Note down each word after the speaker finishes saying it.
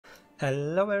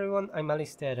Hello everyone, I'm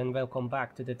Alistair and welcome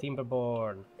back to the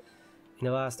Timberborn. In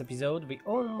the last episode we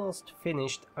almost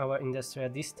finished our industrial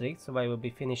district, so I will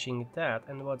be finishing that.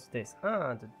 And what's this?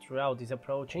 The drought is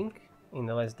approaching in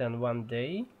less than 1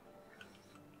 day.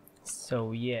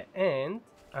 So yeah, and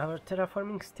our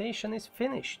terraforming station is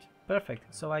finished.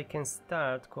 Perfect, so I can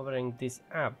start covering this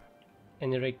up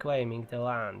and reclaiming the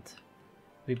land.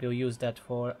 We will use that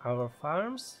for our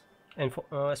farms. And for,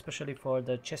 especially for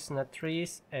the chestnut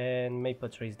trees and maple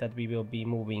trees that we will be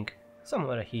moving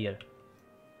somewhere here.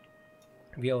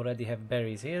 We already have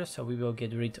berries here, so we will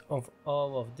get rid of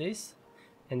all of this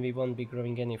and we won't be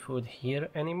growing any food here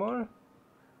anymore.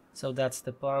 So that's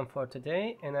the plan for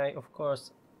today, and I of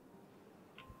course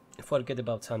forget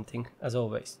about something as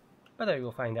always, but I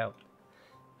will find out.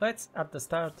 Let's at the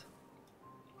start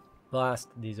blast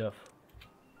this off.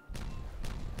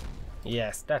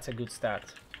 Yes, that's a good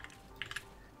start.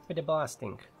 With the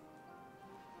blasting.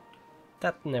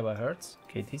 That never hurts.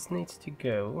 Okay, this needs to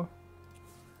go.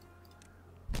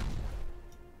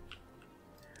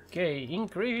 Okay,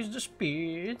 increase the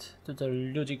speed to the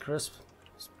ludicrous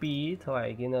speed,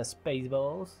 like in a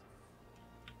Spaceballs.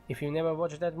 If you never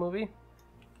watched that movie,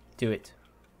 do it.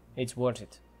 It's worth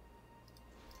it.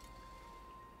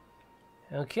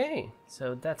 Okay,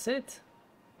 so that's it.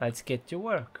 Let's get to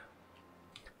work.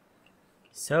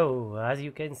 So, as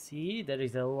you can see, there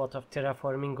is a lot of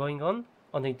terraforming going on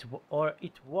it, or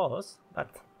it was, but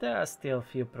there are still a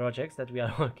few projects that we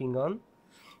are working on.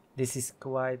 This is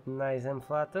quite nice and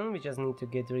flattened. We just need to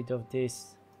get rid of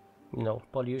this,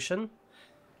 pollution.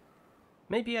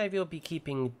 Maybe I will be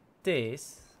keeping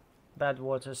this bad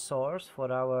water source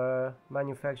for our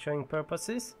manufacturing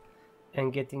purposes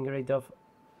and getting rid of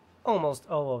almost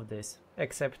all of this,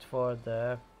 except for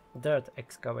the dirt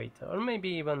excavator, or maybe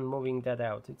even moving that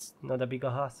out. It's not a big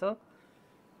hassle,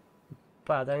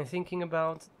 but I'm thinking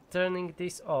about turning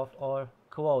this off or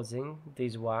closing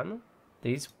this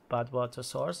bad water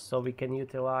source, so we can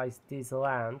utilize this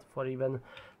land for even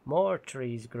more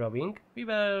trees growing. We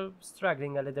were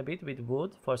struggling a little bit with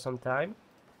wood for some time,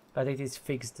 but it is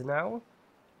fixed now.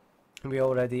 We're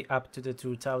already up to the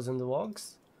 2000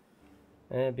 logs,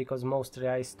 because mostly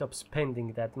I stopped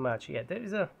spending that much. Yeah, there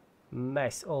is a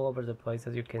mess all over the place,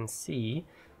 as you can see,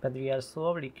 but we are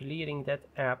slowly clearing that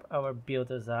up. Our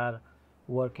builders are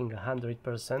working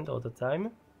 100% all the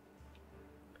time.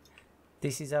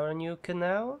 This is our new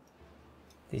canal.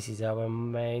 This is our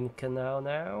main canal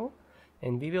now,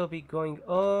 and we will be going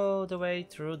all the way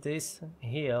through this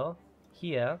hill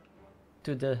here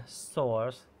to the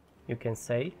source, you can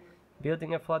say,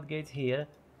 building a floodgate here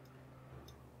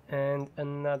and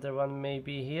another one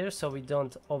maybe here, so we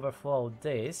don't overflow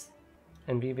this.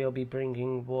 And we will be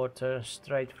bringing water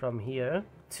straight from here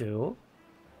too.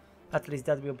 At least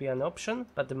that will be an option,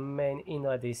 but the main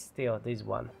inlet is still this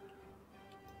one.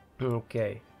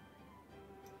 Okay.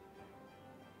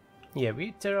 Yeah,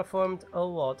 we terraformed a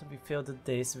lot. We filled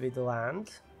this with land.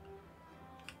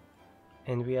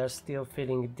 And we are still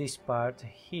filling this part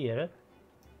here.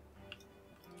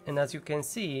 And as you can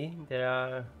see, there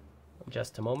are...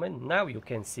 Just a moment. Now you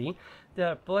can see there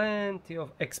are plenty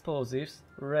of explosives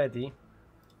ready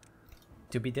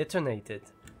to be detonated.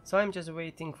 So I'm just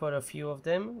waiting for a few of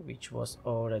them, which was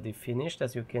already finished,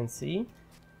 as you can see.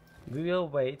 We will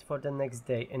wait for the next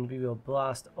day and we will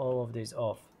blast all of this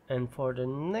off. And for the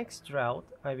next route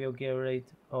I will get rid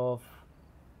of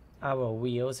our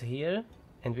wheels here,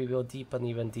 and we will deepen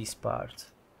even this part.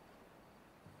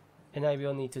 And I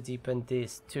will need to deepen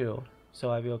this too, so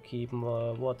I will keep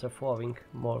more water flowing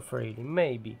more freely.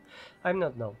 Maybe. I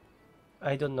don't know.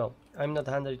 I'm not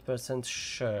 100%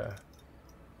 sure.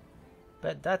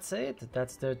 But that's it.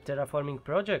 That's the terraforming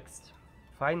project.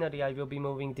 Finally, I will be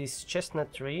moving these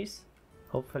chestnut trees.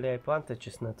 Hopefully I planted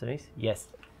chestnut trees. Yes.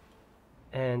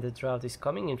 And the drought is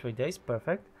coming in 3 days.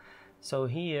 Perfect. So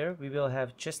here we will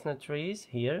have chestnut trees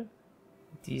here.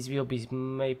 These will be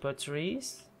maple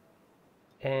trees.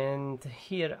 And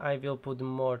here I will put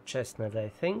more chestnut, I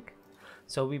think.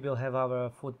 So we will have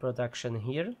our food production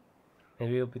here.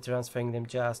 And we will be transferring them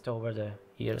just over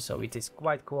here. So it is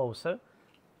quite closer.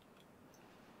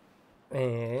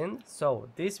 And so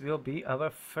this will be our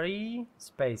free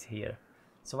space here.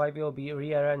 So I will be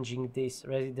rearranging this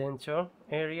residential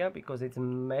area because it's a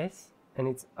mess and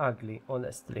it's ugly,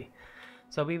 honestly.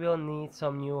 So we will need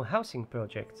some new housing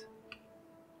projects.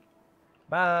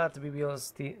 But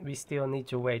we still need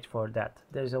to wait for that.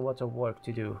 There's a lot of work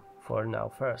to do for now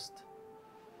first.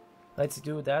 Let's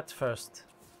do that first.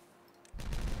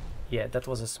 Yeah, that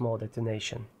was a small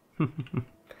detonation.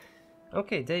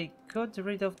 Okay, they got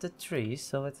rid of the trees,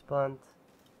 so let's plant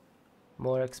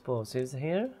more explosives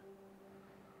here.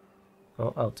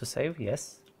 Oh, autosave,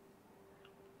 yes.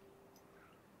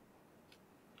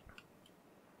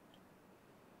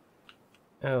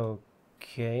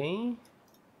 Okay.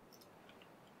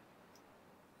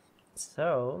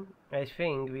 So, I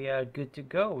think we are good to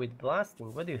go with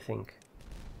blasting. What do you think?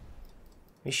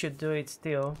 We should do it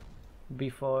still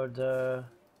before the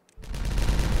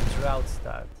drought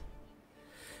start.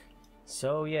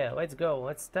 So yeah, let's go.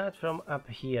 Let's start from up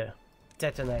here.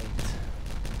 Detonate.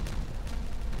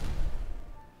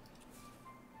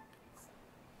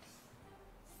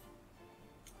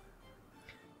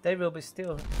 There will be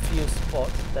still a few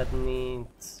spots that need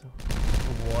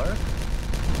work,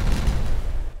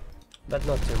 but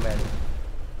not too many.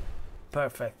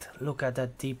 Perfect. Look at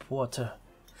that deep water.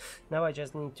 Now I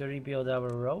just need to rebuild our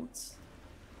roads.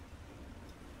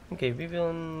 Okay, we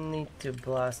will need to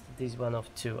blast this one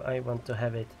off too. I want to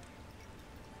have it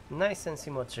nice and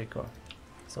symmetrical.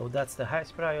 So that's the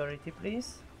highest priority,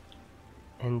 please.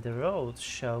 And the road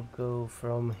shall go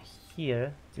from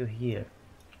here to here.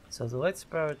 So let's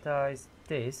prioritize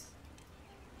this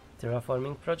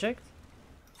terraforming project.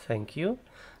 Thank you.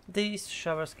 These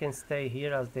showers can stay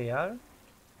here as they are.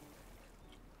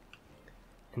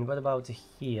 And what about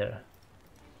here?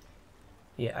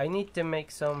 Yeah, I need to make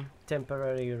some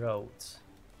temporary roads.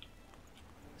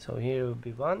 So here will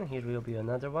be one, here will be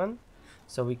another one.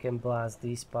 So we can blast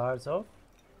these parts off.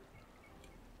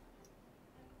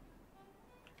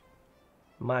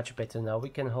 Much better now, we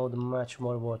can hold much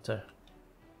more water.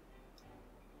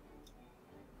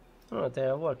 Oh, they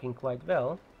are working quite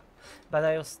well, but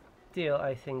I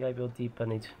think I will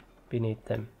deepen it beneath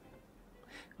them.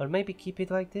 Or maybe keep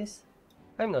it like this?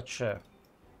 I'm not sure.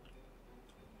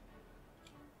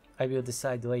 I will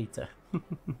decide later.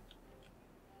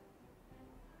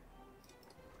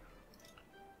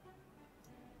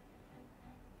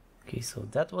 Okay, so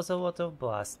that was a lot of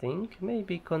blasting.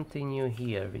 Maybe continue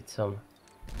here with some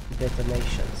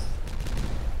detonations.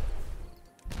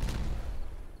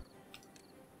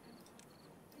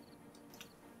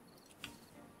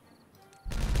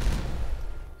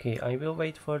 Okay, I will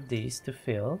wait for these to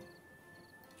fill.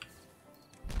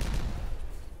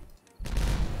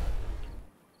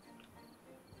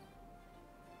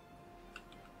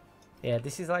 Yeah,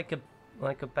 this is like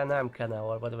a Panama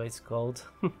Canal, or whatever it's called.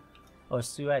 Or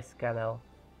Suez Canal.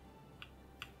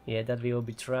 Yeah, that we will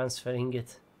be transferring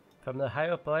it from the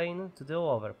higher plane to the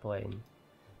lower plane.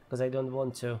 Because I don't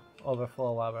want to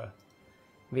overflow our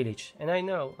village. And I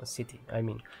know, a city, I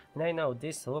mean. And I know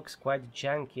this looks quite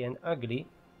janky and ugly.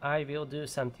 I will do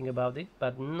something about it,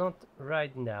 but not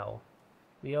right now.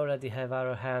 We already have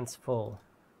our hands full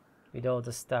with all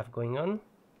the stuff going on.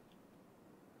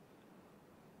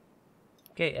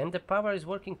 Okay, and the power is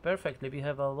working perfectly. We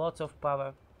have a lot of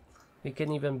power. We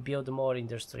can even build more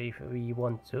industry if we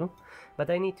want to. But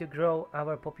I need to grow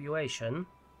our population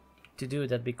to do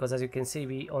that, because as you can see,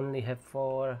 we only have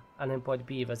 4 unemployed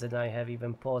beavers, and I have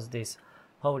even paused this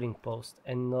holding post,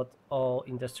 and not all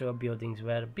industrial buildings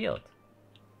were built.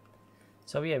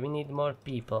 So yeah, we need more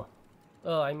people.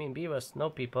 Oh, I mean beavers, no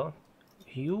people.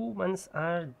 Humans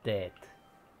are dead.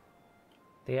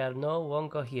 They are no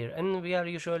longer here, and we are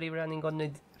usually running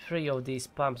only 3 of these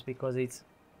pumps because it's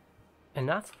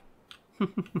enough.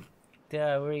 They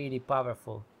are really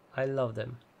powerful. I love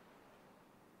them.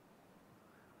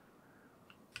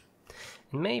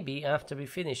 And maybe after we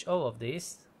finish all of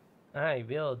this, I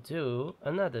will do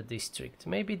another district.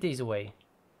 Maybe this way.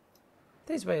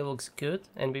 This way looks good,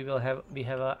 and we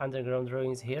have our underground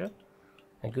ruins here.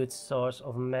 A good source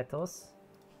of metals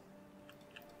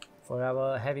for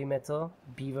our heavy metal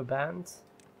beaver bands.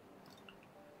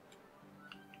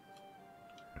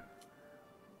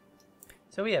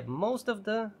 So yeah, most of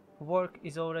the work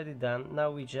is already done.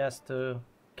 Now we just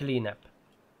clean up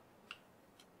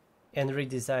and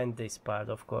redesign this part,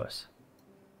 of course.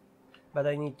 But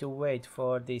I need to wait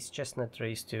for these chestnut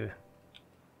trees to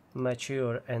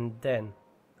mature, and then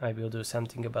I will do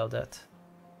something about that.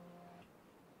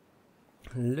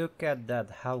 Look at that,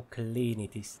 how clean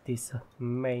it is, this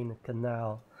main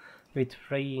canal with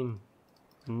 3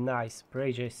 nice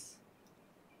bridges.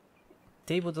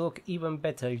 They would look even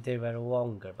better if they were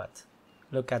longer, but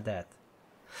look at that.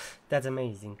 That's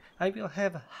amazing. I will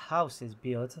have houses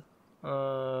built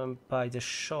by the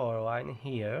shoreline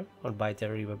here, or by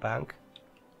the riverbank.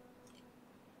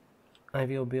 I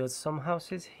will build some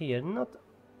houses here, not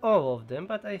all of them,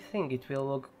 but I think it will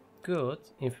look good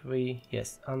if we,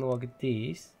 yes, unlock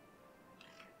these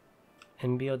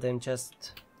and build them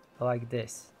just like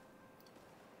this.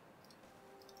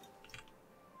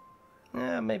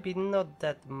 Maybe not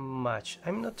that much,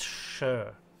 I'm not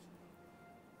sure.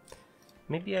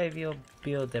 Maybe I will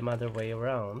build them other way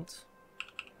around.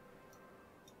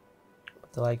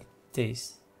 like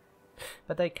this.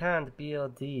 But I can't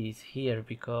build these here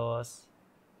because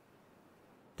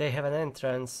they have an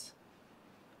entrance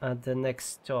at the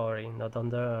next story, not on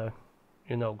the,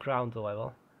 you know, ground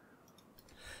level.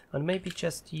 Or maybe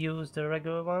just use the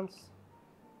regular ones?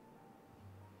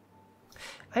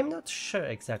 I'm not sure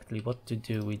exactly what to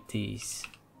do with these.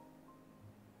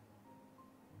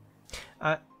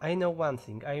 I know one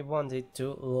thing, I want it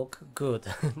to look good.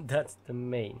 That's the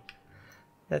main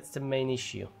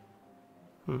issue.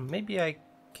 Maybe I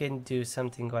can do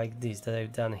something like this that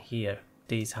I've done here,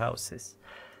 these houses.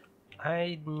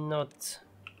 I'm not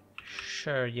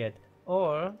sure yet.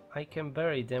 Or I can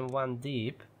bury them one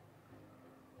deep.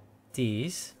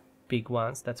 These big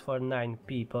ones, that's for 9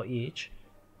 people each.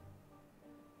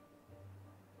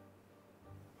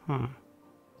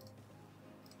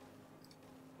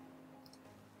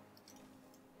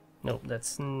 No,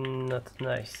 that's not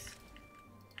nice.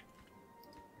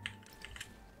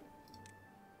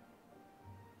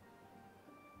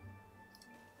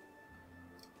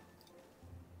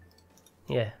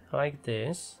 Yeah, like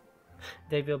this.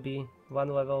 They will be one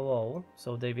level low,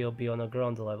 so they will be on a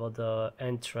ground level, the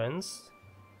entrance.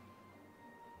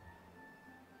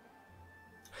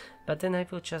 But then I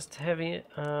will just have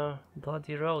a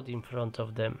bloody road in front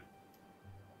of them.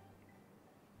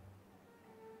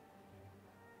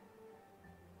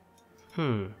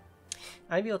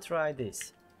 I will try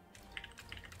this.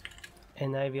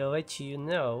 And I will let you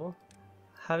know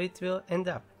how it will end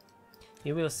up.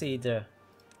 You will see the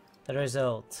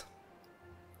result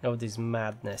of this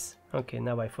madness. Okay,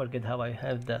 now I forget how I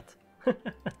have that.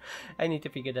 I need to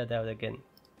figure that out again.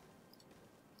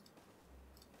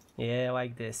 Yeah,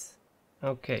 like this.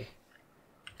 Okay.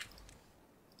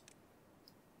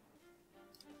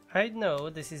 I know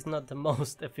this is not the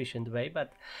most efficient way,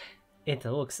 but it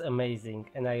looks amazing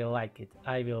and I like it.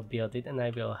 I will build it and I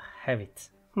will have it.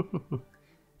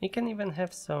 We can even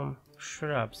have some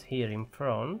shrubs here in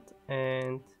front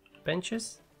and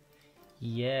benches.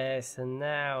 Yes, and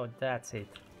now that's it.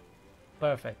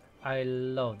 Perfect. I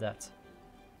love that.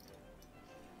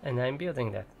 And I'm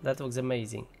building that. That looks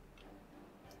amazing.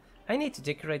 I need to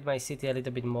decorate my city a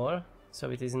little bit more, so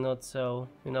it is not so,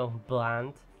 you know,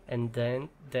 bland and then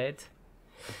dead.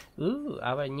 Ooh,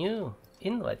 our new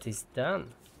inlet is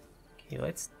done. Okay,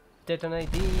 let's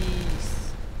detonate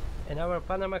these. And our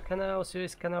Panama Canal,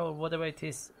 Suez Canal, whatever it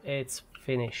is, it's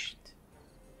finished.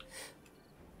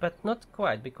 But not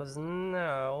quite, because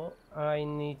now I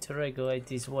need to regulate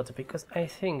this water, because I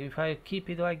think if I keep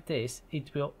it like this,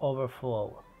 it will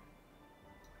overflow.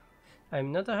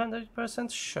 I'm not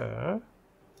 100% sure.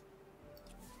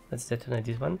 Let's detonate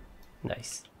this one.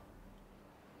 Nice.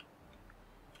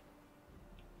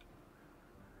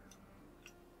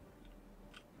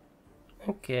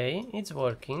 Okay, it's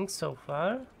working so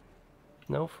far.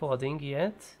 No flooding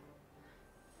yet.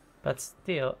 But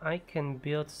still, I can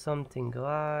build something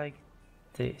like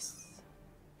this.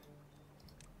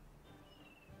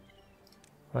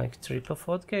 Like triple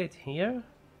floodgate here.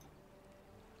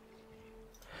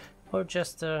 Or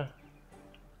just a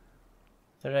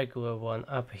regular one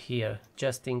up here,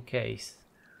 just in case.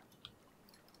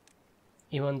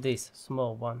 Even this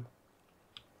small one.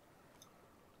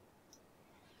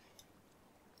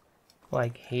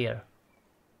 Like here.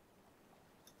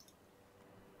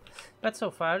 But so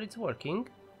far it's working,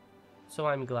 so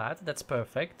I'm glad. That's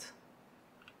perfect.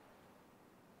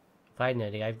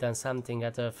 Finally, I've done something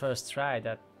at the first try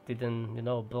that didn't, you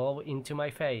know, blow into my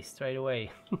face straight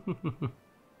away.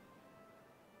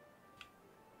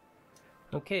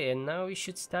 Okay, and now we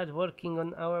should start working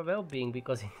on our well-being,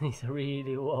 because it is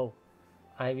really low.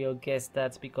 I will guess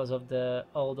that's because of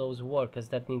all those workers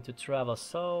that need to travel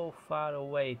so far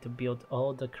away to build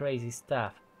all the crazy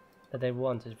stuff that I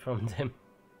wanted from them.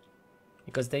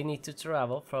 Because they need to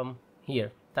travel from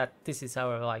here. This is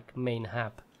our like main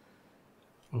hub.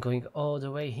 And going all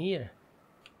the way here.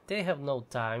 They have no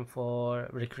time for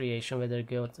recreation when they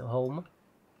go home.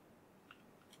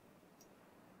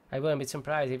 I wouldn't be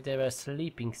surprised if they were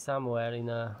sleeping somewhere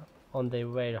on their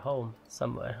way home,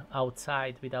 somewhere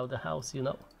outside without the house, you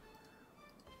know.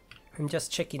 I'm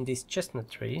just checking these chestnut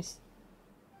trees.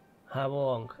 How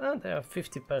long? Oh, they are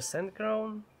 50%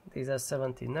 grown. These are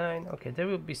 79. Okay, they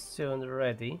will be soon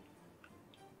ready.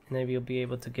 And I will be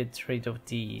able to get rid of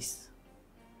these.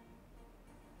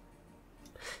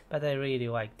 But I really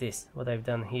like this, what I've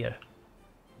done here.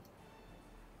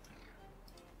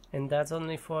 And that's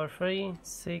only for 3,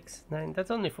 6, 9, that's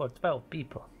only for 12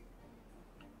 people.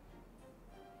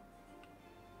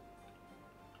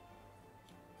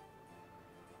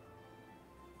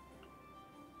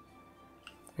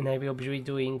 And I will be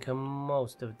redoing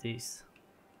most of these.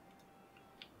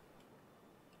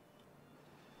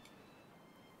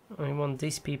 I want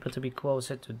these people to be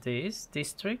closer to this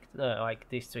district, like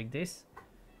district this.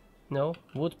 No,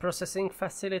 wood processing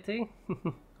facility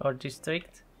or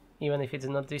district, even if it's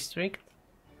not district.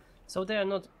 So they are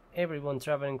not everyone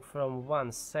traveling from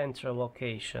one central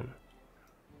location.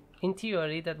 In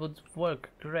theory that would work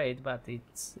great, but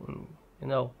it's, you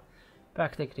know,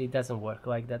 practically it doesn't work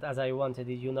like that as I wanted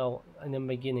it, you know, in the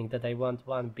beginning, that I want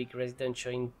one big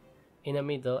residential in the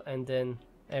middle and then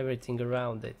everything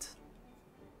around it.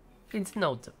 It's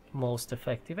not the most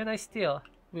effective, and I still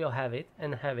will have it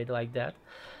and have it like that.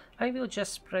 I will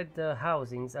just spread the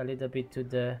housings a little bit to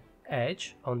the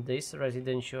edge on this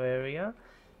residential area,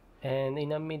 and in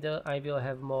the middle I will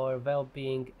have more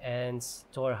well-being and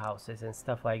storehouses and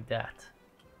stuff like that.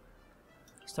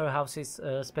 Storehouses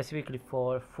specifically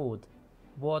for food,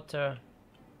 water,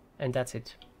 and that's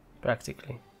it,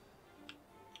 practically.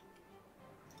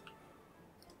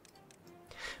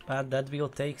 But that will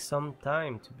take some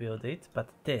time to build it, but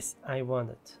this I want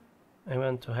it. I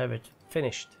want to have it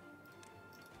finished.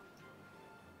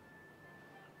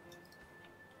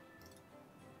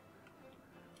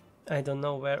 I don't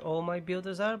know where all my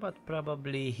builders are, but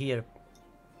probably here.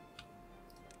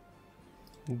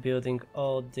 Building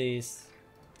all these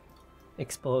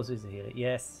explosives here.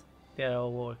 Yes, they are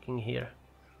all working here.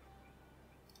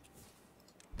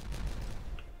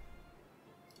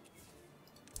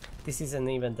 This isn't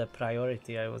even the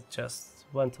priority, I would just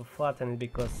want to flatten it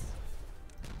because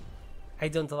I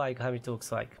don't like how it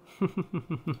looks like.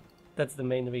 That's the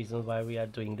main reason why we are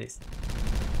doing this.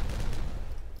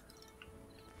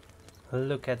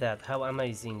 Look at that, how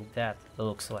amazing that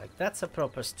looks like. That's a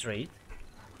proper street.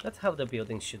 That's how the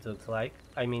buildings should look like.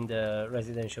 I mean the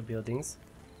residential buildings.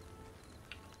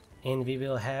 And we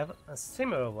will have a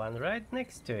similar one right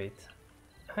next to it.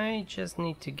 I just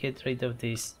need to get rid of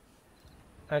this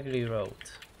ugly road.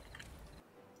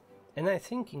 And I'm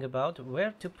thinking about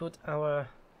where to put our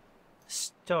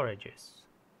storages.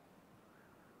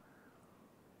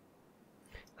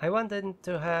 I want them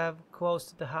to have close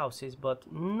to the houses,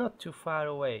 but not too far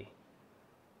away.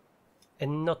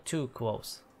 And not too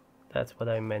close. That's what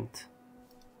I meant.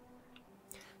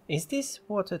 Is this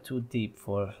water too deep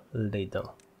for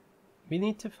Lido? We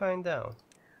need to find out.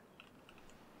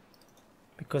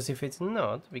 Because if it's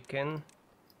not, we can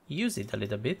use it a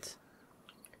little bit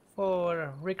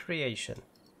for recreation.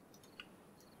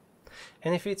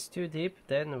 And if it's too deep,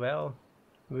 then well,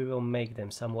 we will make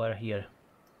them somewhere here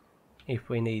if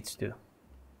we need to.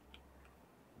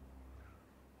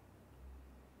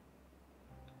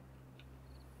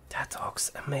 That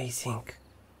looks amazing.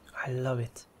 I love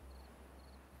it.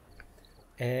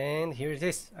 And here it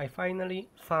is. I finally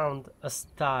found a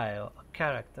style, a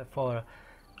character for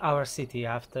our city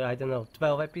after, I don't know,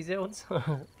 12 episodes,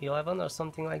 11 or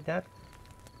something like that.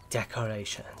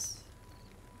 Decorations.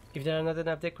 If there are not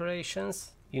enough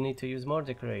decorations, you need to use more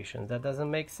decorations. That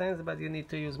doesn't make sense, but you need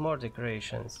to use more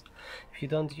decorations. If you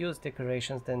don't use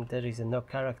decorations, then there is no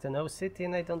character, no city,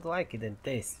 and I don't like it. And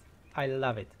this, I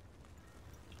love it.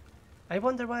 I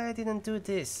wonder why I didn't do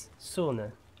this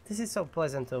sooner. This is so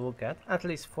pleasant to look at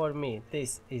least for me.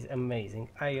 This is amazing.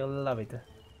 I love it.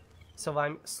 So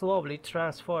I'm slowly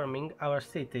transforming our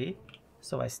city.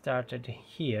 So I started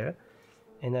here,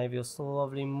 and I will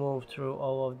slowly move through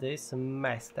all of this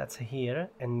mess that's here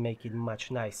and make it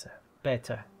much nicer,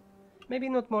 better. Maybe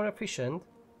not more efficient,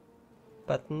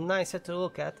 but nicer to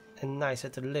look at and nicer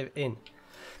to live in.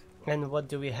 And what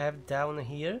do we have down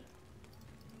here?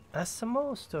 A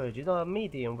small storage, you know,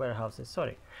 medium warehouses,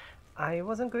 sorry. I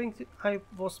was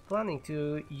planning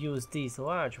to use these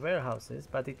large warehouses,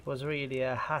 but it was really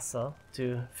a hassle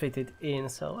to fit it in,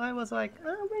 so I was like,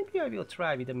 oh, maybe I will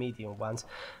try with the medium ones.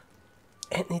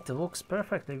 And it looks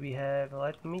perfectly. We have,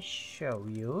 let me show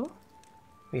you,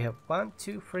 we have 1,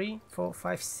 2, 3, 4,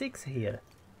 5, 6 here.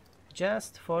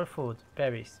 Just for food: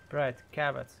 berries, bread,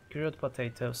 carrots, grilled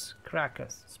potatoes,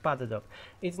 crackers, spotted dog.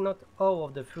 It's not all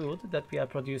of the food that we are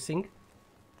producing,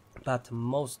 but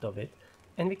most of it.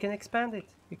 And we can expand it.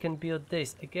 We can build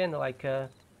this again like a,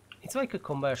 it's like a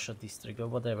commercial district or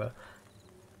whatever.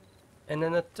 And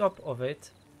then on top of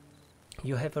it,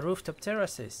 you have a rooftop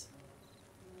terraces.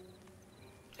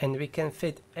 And we can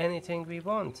fit anything we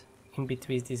want in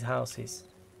between these houses.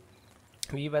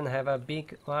 We even have a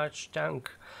large tank,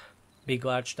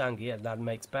 yeah, that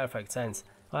makes perfect sense.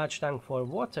 Large tank for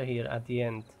water here at the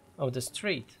end of the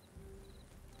street.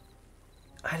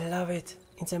 I love it.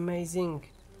 It's amazing.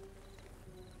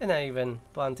 And I even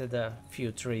planted a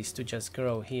few trees to just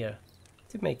grow here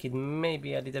to make it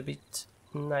maybe a little bit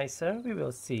nicer. We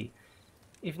will see.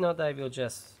 If not, I will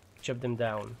just chop them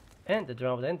down. And the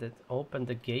drought ended. Open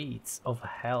the gates of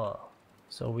hell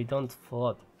so we don't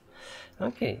flood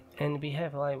Okay, and we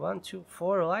have like 1, 2,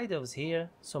 4 lighthouse here,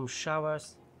 some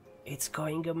showers. It's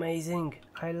going amazing,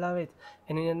 I love it.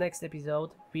 And in the next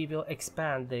episode we will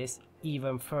expand this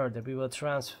even further. We will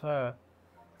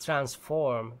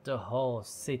transform the whole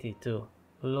city to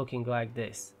looking like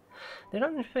this. The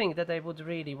only thing that I would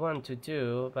really want to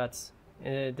do, but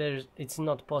it's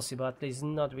not possible, at least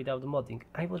not without modding.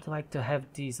 I would like to have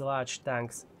these large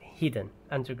tanks hidden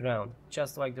underground,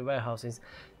 just like the warehouses,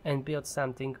 and build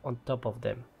something on top of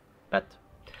them. But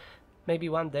maybe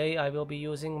one day I will be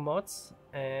using mods,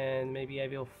 and maybe I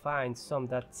will find some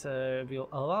that will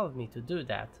allow me to do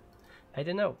that. I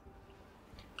don't know.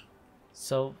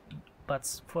 So,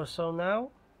 but for so now,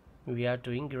 we are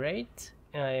doing great.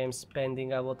 I am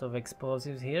spending a lot of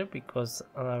explosives here because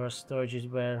our storages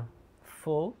were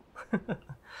full,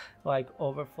 like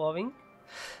overflowing.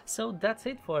 So that's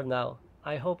it for now.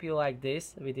 I hope you like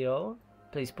this video.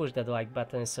 Please push that like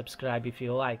button and subscribe if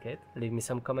you like it. Leave me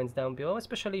some comments down below,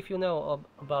 especially if you know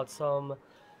about some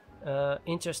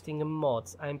interesting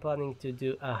mods. I'm planning to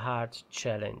do a hard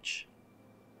challenge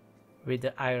with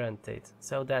the iron teeth.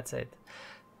 So that's it.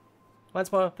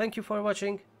 Once more, thank you for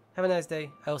watching. Have a nice day.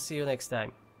 I'll see you next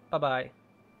time. Bye bye.